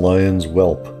is a lion's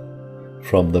whelp.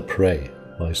 From the prey,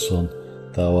 my son,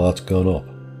 thou art gone up.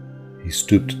 He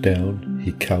stooped down,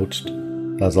 he couched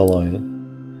as a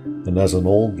lion, and as an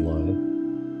old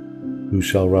lion. Who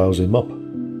shall rouse him up?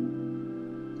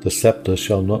 The scepter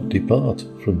shall not depart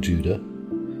from Judah,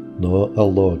 nor a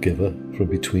lawgiver from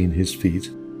between his feet,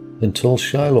 until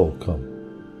Shiloh come.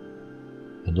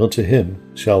 And unto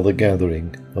him shall the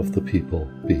gathering of the people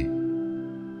be.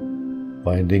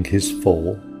 Binding his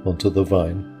foal unto the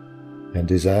vine, and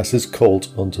his ass's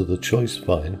colt unto the choice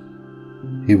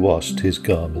vine, he washed his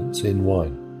garments in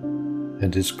wine,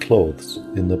 and his clothes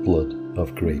in the blood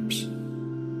of grapes.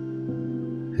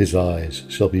 His eyes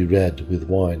shall be red with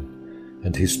wine,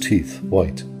 and his teeth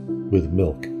white with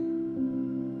milk.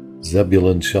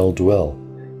 Zebulun shall dwell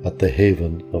at the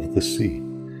haven of the sea,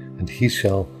 and he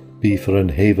shall be for an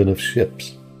haven of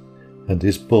ships, and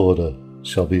his border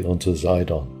shall be unto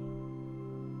Zidon.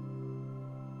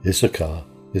 Issachar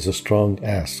is a strong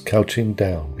ass couching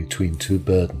down between two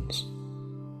burdens,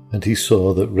 and he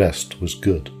saw that rest was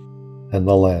good, and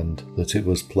the land that it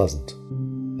was pleasant,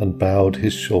 and bowed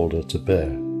his shoulder to bear,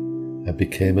 and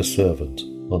became a servant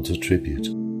unto tribute.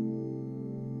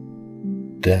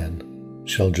 Dan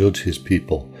shall judge his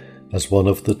people as one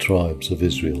of the tribes of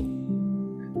Israel.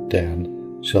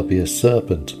 Dan shall be a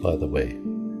serpent by the way,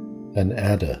 an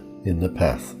adder in the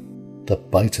path, that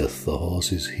biteth the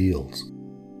horse's heels,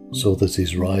 so that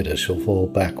his rider shall fall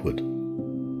backward.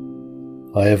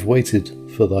 I have waited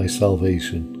for thy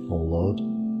salvation, O Lord.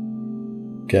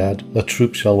 Gad, a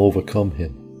troop shall overcome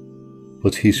him,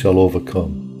 but he shall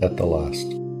overcome at the last.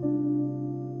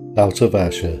 Out of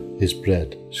Asher his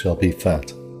bread shall be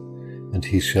fat, and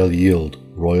he shall yield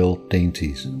royal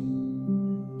dainties.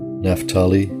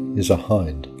 Naphtali is a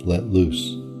hind let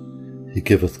loose, he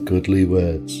giveth goodly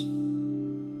words.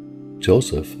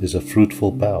 Joseph is a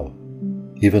fruitful bough,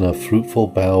 even a fruitful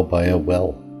bough by a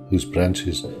well, whose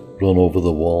branches run over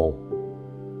the wall.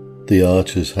 The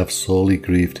archers have sorely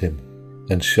grieved him,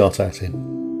 and shot at him,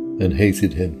 and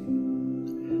hated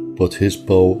him. But his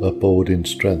bow abode in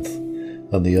strength,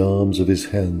 and the arms of his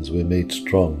hands were made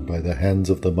strong by the hands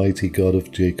of the mighty God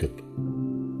of Jacob.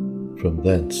 From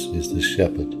thence is the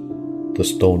shepherd, the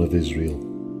stone of Israel.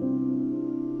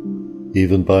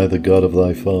 Even by the God of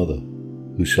thy father,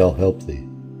 who shall help thee,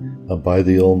 and by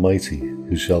the Almighty,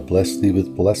 who shall bless thee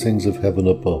with blessings of heaven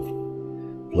above,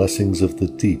 blessings of the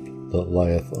deep that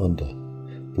lieth under,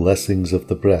 blessings of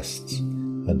the breasts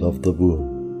and of the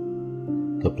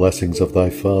womb. The blessings of thy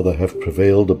father have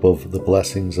prevailed above the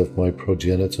blessings of my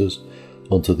progenitors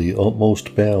unto the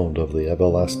utmost bound of the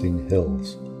everlasting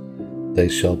hills. They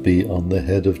shall be on the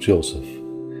head of Joseph,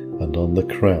 and on the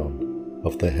crown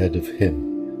of the head of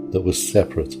him that was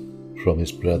separate from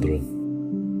his brethren.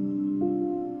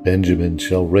 Benjamin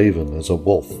shall raven as a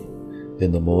wolf.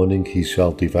 In the morning he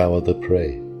shall devour the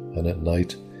prey, and at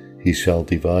night he shall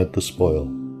divide the spoil.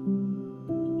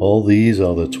 All these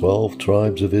are the 12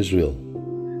 tribes of Israel,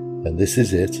 and this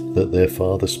is it that their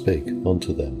father spake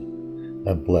unto them,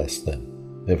 and blessed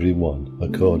them, every one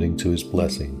according to his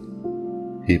blessing.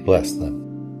 He blessed them.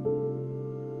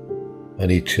 And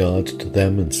he charged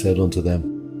them and said unto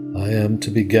them, I am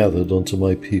to be gathered unto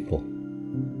my people.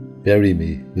 Bury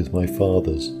me with my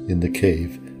fathers in the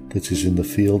cave that is in the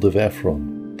field of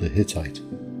Ephron the Hittite,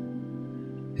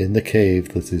 in the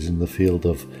cave that is in the field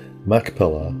of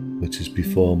Machpelah, which is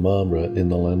before Mamre in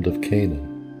the land of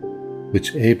Canaan,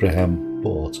 which Abraham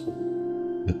bought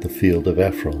with the field of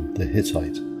Ephron the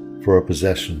Hittite for a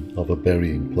possession of a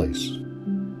burying place.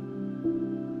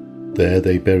 There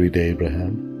they buried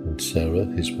Abraham and Sarah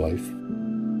his wife.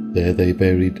 There they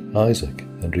buried Isaac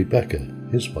and Rebekah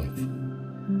his wife.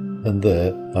 And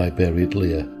there I buried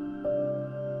Leah.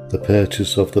 The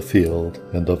purchase of the field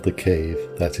and of the cave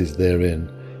that is therein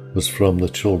was from the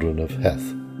children of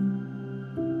Heth.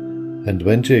 And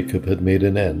when Jacob had made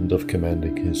an end of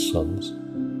commanding his sons,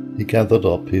 he gathered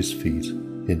up his feet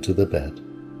into the bed,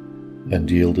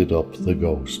 and yielded up the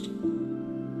ghost,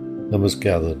 and was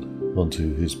gathered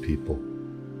unto his people.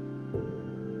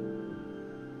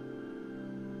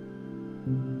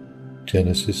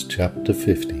 Genesis chapter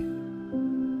 50.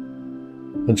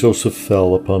 And Joseph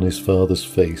fell upon his father's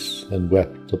face, and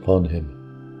wept upon him,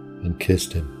 and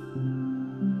kissed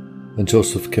him. And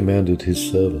Joseph commanded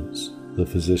his servants, the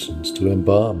physicians, to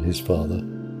embalm his father,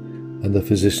 and the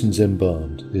physicians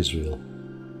embalmed Israel.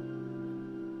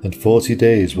 And 40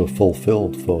 days were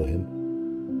fulfilled for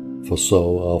him, for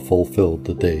so are fulfilled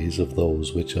the days of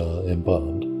those which are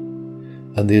embalmed.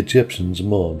 And the Egyptians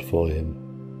mourned for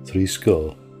him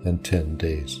 60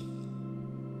 days.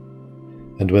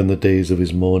 And when the days of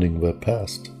his mourning were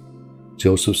past,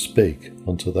 Joseph spake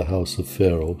unto the house of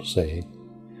Pharaoh, saying,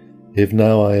 If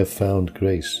now I have found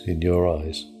grace in your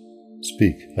eyes,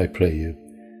 speak, I pray you,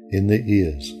 in the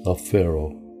ears of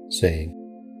Pharaoh, saying,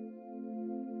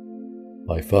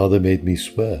 My father made me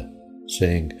swear,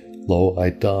 saying, Lo, I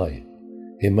die,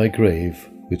 in my grave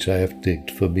which I have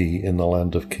digged for me in the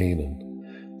land of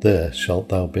Canaan, there shalt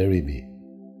thou bury me.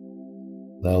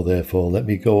 Now therefore let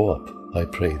me go up, I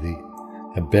pray thee,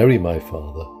 and bury my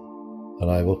father,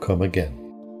 and I will come again.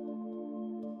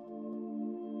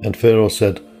 And Pharaoh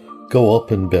said, Go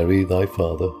up and bury thy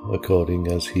father,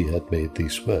 according as he had made thee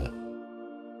swear.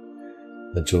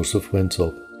 And Joseph went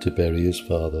up to bury his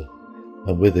father,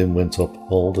 and with him went up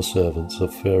all the servants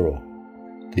of Pharaoh,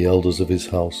 the elders of his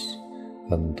house,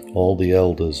 and all the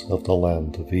elders of the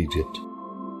land of Egypt.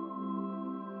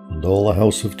 And all the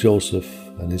house of Joseph,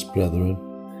 and his brethren,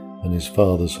 and his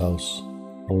father's house,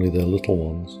 only their little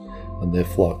ones, and their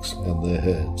flocks and their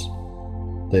herds,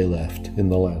 they left in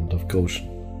the land of Goshen.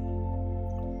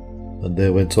 And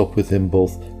there went up with him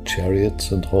both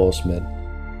chariots and horsemen,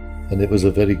 and it was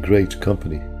a very great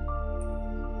company.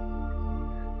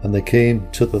 And they came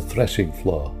to the threshing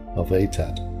floor of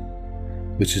Atad,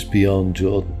 which is beyond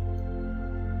Jordan,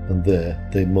 and there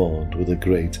they mourned with a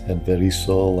great and very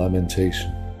sore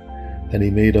lamentation, and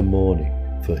he made a mourning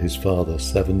for his father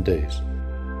 7 days.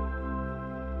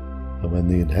 And when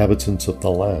the inhabitants of the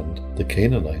land, the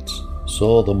Canaanites,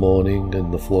 saw the mourning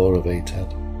in the floor of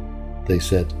Atad, they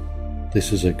said,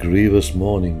 This is a grievous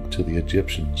mourning to the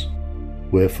Egyptians,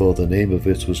 wherefore the name of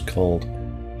it was called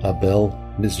Abel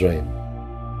Mizraim,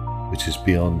 which is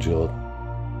beyond Jordan.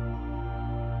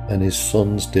 And his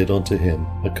sons did unto him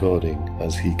according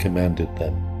as he commanded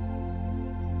them,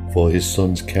 For his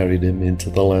sons carried him into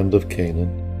the land of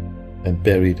Canaan, and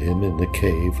buried him in the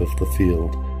cave of the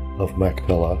field of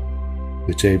Machpelah,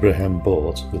 which Abraham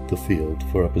bought with the field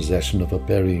for a possession of a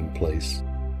burying place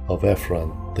of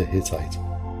Ephron the Hittite,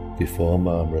 before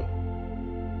Mamre.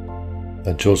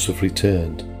 And Joseph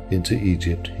returned into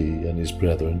Egypt, he and his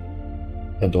brethren,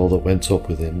 and all that went up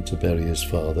with him to bury his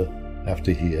father,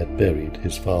 after he had buried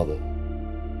his father.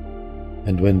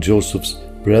 And when Joseph's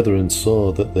brethren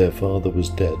saw that their father was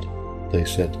dead, they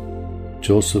said,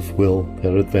 Joseph will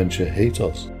peradventure hate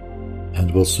us, and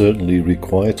will certainly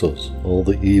requite us all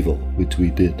the evil which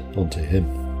we did unto him.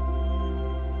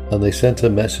 And they sent a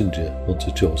messenger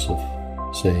unto Joseph,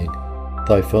 saying,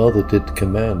 Thy father did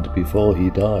command before he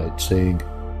died, saying,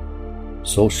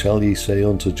 So shall ye say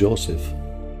unto Joseph,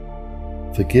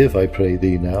 Forgive, I pray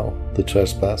thee now, the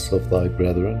trespass of thy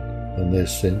brethren and their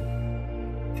sin,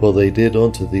 for they did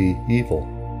unto thee evil,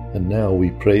 and now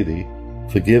we pray thee,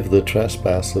 forgive the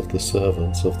trespass of the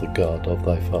servants of the God of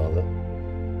thy father.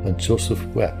 And Joseph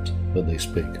wept when they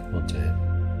spake unto him.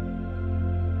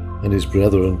 And his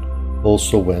brethren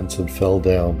also went and fell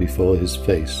down before his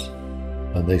face,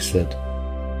 and they said,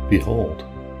 Behold,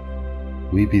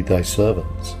 we be thy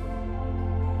servants.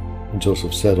 And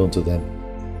Joseph said unto them,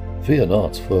 Fear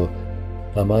not, for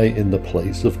am I in the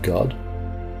place of God?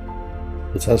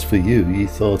 But as for you, ye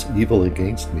thought evil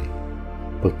against me,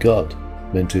 but God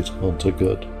meant it unto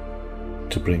good,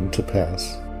 to bring to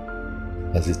pass,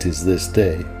 as it is this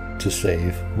day, to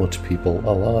save much people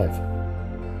alive.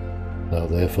 Now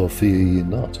therefore fear ye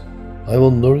not, I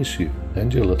will nourish you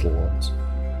and your little ones.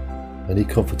 And he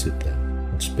comforted them,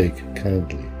 and spake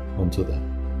kindly unto them.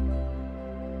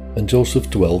 And Joseph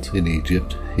dwelt in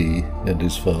Egypt, he and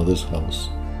his father's house.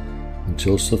 And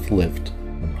Joseph lived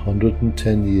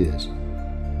 110 years.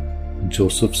 And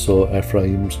Joseph saw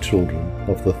Ephraim's children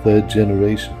of the third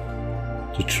generation.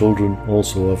 The children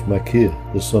also of Machir,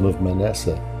 the son of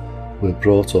Manasseh, were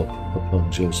brought up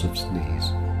upon Joseph's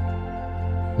knees.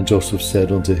 And Joseph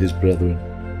said unto his brethren,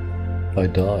 I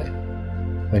die,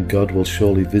 and God will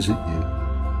surely visit you,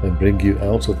 and bring you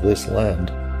out of this land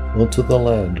unto the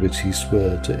land which he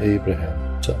sware to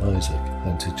Abraham, to Isaac,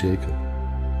 and to Jacob.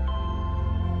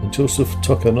 And Joseph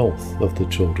took an oath of the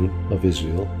children of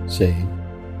Israel, saying,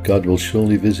 God will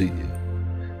surely visit you,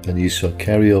 and ye shall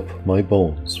carry up my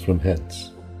bones from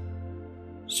hence.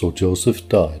 So Joseph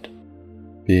died,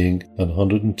 being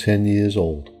 110 years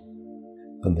old,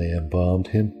 and they embalmed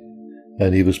him,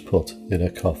 and he was put in a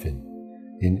coffin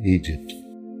in Egypt.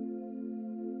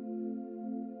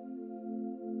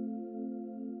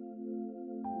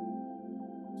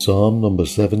 Psalm number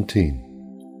 17.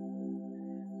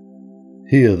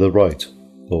 Hear the right,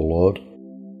 O Lord,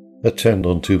 attend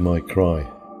unto my cry,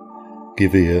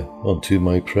 give ear unto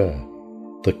my prayer,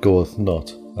 that goeth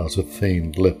not out of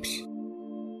feigned lips.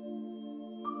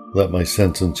 Let my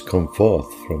sentence come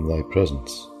forth from thy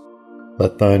presence.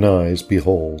 Let thine eyes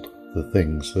behold the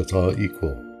things that are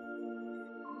equal.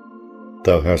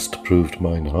 Thou hast proved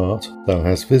mine heart, thou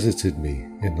hast visited me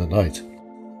in the night.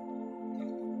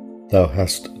 Thou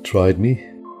hast tried me,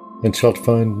 and shalt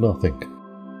find nothing.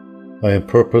 I am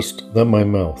purposed that my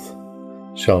mouth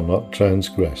shall not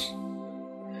transgress.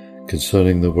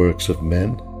 Concerning the works of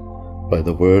men, by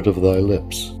the word of thy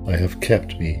lips I have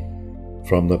kept me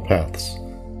from the paths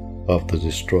of the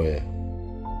destroyer.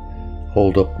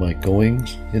 Hold up my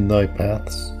goings in thy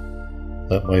paths,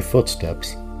 that my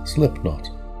footsteps slip not.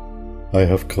 I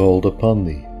have called upon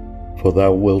thee, for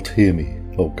thou wilt hear me,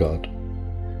 O God.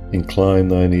 Incline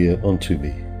thine ear unto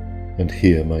me, and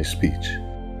hear my speech.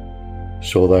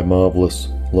 Show thy marvellous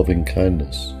loving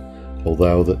kindness, O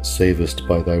thou that savest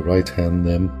by thy right hand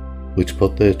them which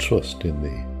put their trust in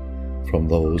thee, from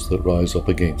those that rise up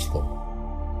against them.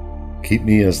 Keep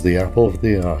me as the apple of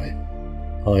the eye,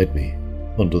 hide me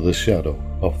under the shadow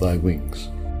of thy wings.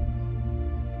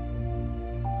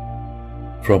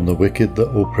 From the wicked that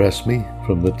oppress me,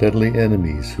 from the deadly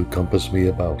enemies who compass me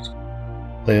about,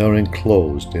 they are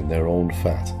enclosed in their own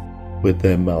fat, with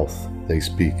their mouth they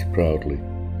speak proudly.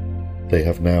 They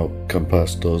have now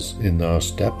compassed us in our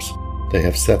steps, they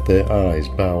have set their eyes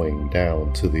bowing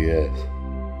down to the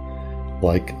earth,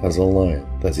 like as a lion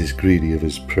that is greedy of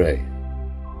his prey,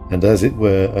 and as it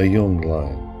were a young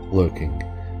lion lurking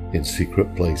in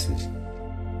secret places.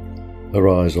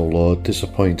 Arise, O Lord,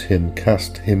 disappoint him,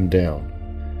 cast him down.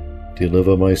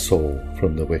 Deliver my soul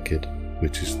from the wicked,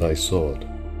 which is thy sword.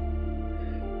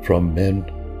 From men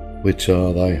which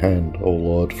are thy hand, O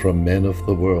Lord, from men of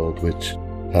the world which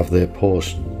have their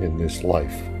portion in this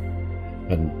life,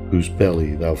 and whose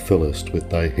belly thou fillest with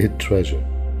thy hid treasure.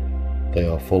 They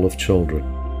are full of children,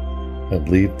 and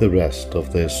leave the rest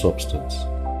of their substance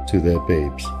to their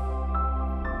babes.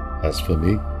 As for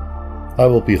me, I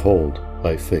will behold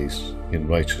thy face in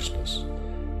righteousness.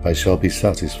 I shall be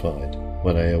satisfied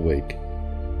when I awake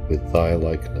with thy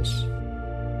likeness.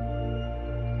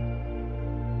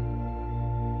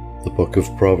 The Book of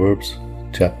Proverbs,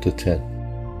 chapter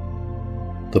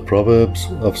 10. The Proverbs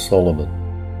of Solomon.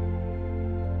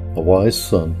 A wise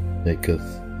son maketh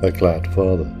a glad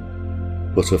father,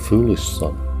 but a foolish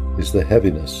son is the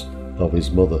heaviness of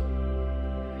his mother.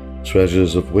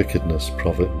 Treasures of wickedness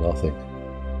profit nothing,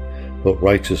 but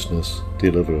righteousness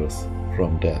delivereth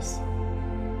from death.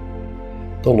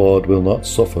 The Lord will not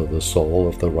suffer the soul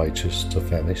of the righteous to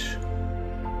famish,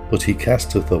 but he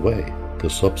casteth away the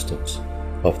substance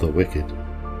of the wicked.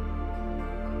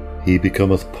 He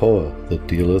becometh poor that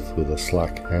dealeth with a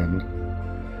slack hand,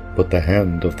 but the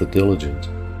hand of the diligent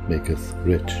maketh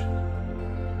rich.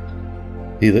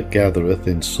 He that gathereth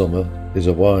in summer is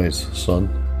a wise son,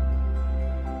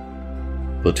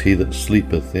 but he that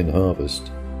sleepeth in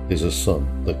harvest is a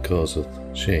son that causeth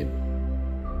shame.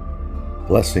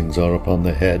 Blessings are upon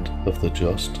the head of the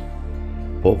just,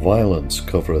 but violence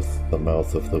covereth the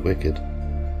mouth of the wicked.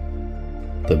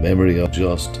 The memory of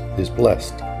just is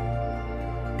blessed,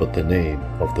 but the name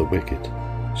of the wicked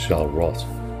shall rot.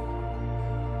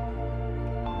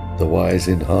 The wise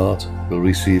in heart will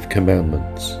receive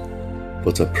commandments,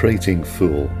 but a prating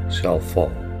fool shall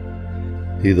fall.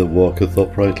 He that walketh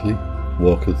uprightly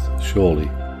walketh surely,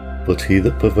 but he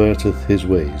that perverteth his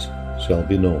ways shall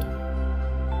be known.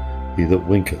 He that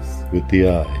winketh with the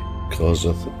eye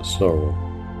causeth sorrow,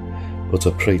 but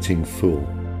a prating fool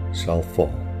shall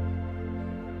fall.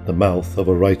 The mouth of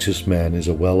a righteous man is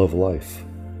a well of life,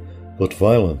 but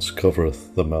violence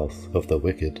covereth the mouth of the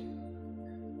wicked.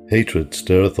 Hatred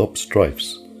stirreth up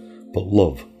strifes, but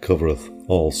love covereth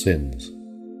all sins.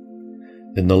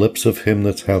 In the lips of him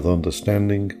that hath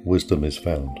understanding wisdom is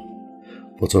found,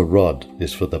 but a rod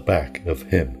is for the back of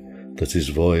him that is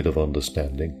void of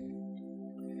understanding.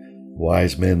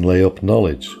 Wise men lay up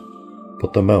knowledge,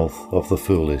 but the mouth of the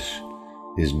foolish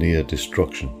is near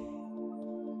destruction.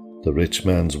 The rich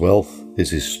man's wealth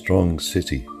is his strong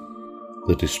city,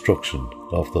 the destruction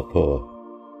of the poor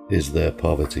is their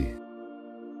poverty.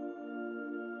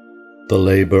 The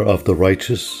labour of the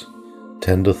righteous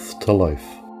tendeth to life,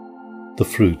 the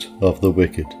fruit of the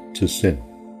wicked to sin.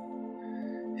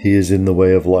 He is in the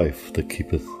way of life that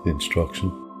keepeth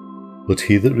instruction, but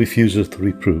he that refuseth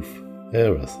reproof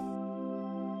erreth.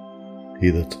 He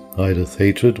that hideth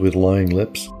hatred with lying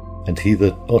lips, and he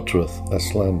that uttereth a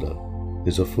slander,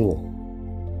 is a fool.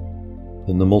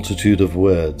 In the multitude of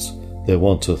words there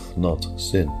wanteth not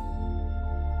sin,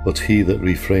 but he that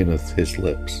refraineth his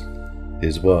lips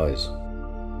is wise.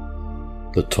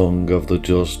 The tongue of the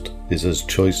just is as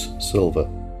choice silver,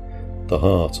 the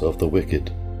heart of the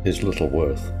wicked is little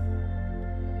worth.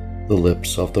 The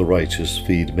lips of the righteous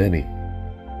feed many,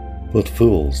 but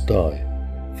fools die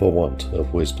for want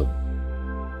of wisdom.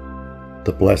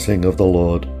 The blessing of the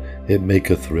Lord, it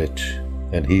maketh rich,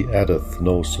 and he addeth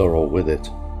no sorrow with it.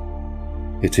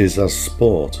 It is as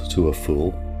sport to a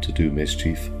fool to do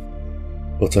mischief,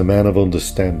 but a man of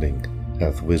understanding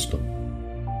hath wisdom.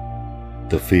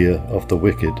 The fear of the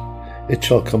wicked, it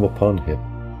shall come upon him,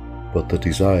 but the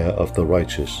desire of the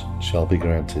righteous shall be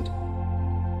granted.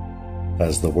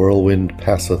 As the whirlwind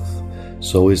passeth,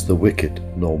 so is the wicked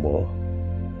no more,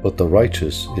 but the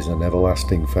righteous is an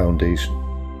everlasting foundation.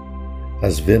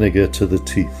 As vinegar to the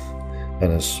teeth,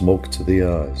 and as smoke to the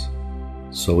eyes,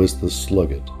 so is the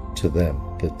sluggard to them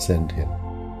that send him.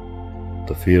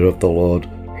 The fear of the Lord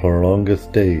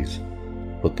prolongeth days,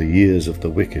 but the years of the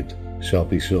wicked shall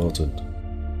be shortened.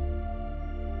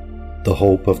 The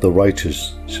hope of the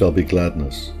righteous shall be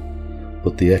gladness,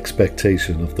 but the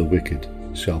expectation of the wicked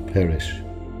shall perish.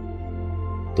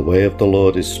 The way of the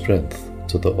Lord is strength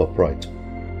to the upright,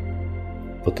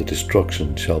 but the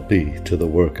destruction shall be to the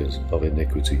workers of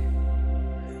iniquity.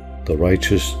 The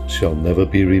righteous shall never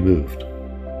be removed,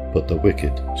 but the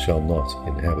wicked shall not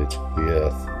inhabit the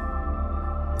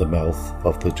earth. The mouth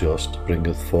of the just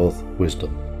bringeth forth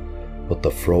wisdom, but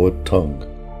the froward tongue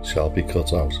shall be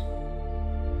cut out.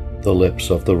 The lips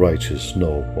of the righteous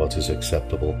know what is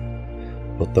acceptable,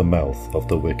 but the mouth of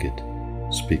the wicked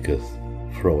speaketh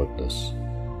frowardness.